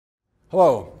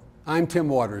Hello, I'm Tim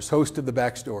Waters, host of The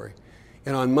Backstory.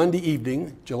 And on Monday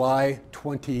evening, July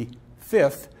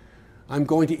 25th, I'm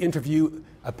going to interview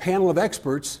a panel of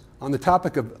experts on the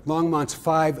topic of Longmont's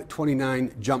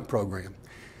 529 jump program.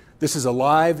 This is a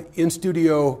live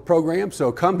in-studio program, so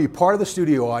come be part of the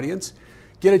studio audience,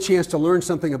 get a chance to learn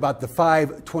something about the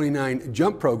 529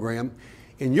 jump program,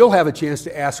 and you'll have a chance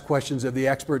to ask questions of the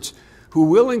experts, who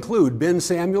will include Ben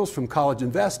Samuels from College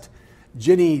Invest,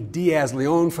 Ginny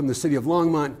Diaz-Leon from the City of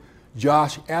Longmont,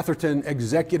 Josh Atherton,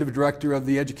 Executive Director of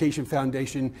the Education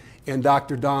Foundation, and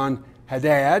Dr. Don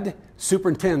Haddad,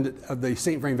 Superintendent of the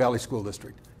St. Vrain Valley School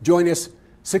District. Join us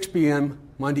 6 p.m.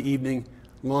 Monday evening,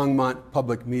 Longmont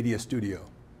Public Media Studio.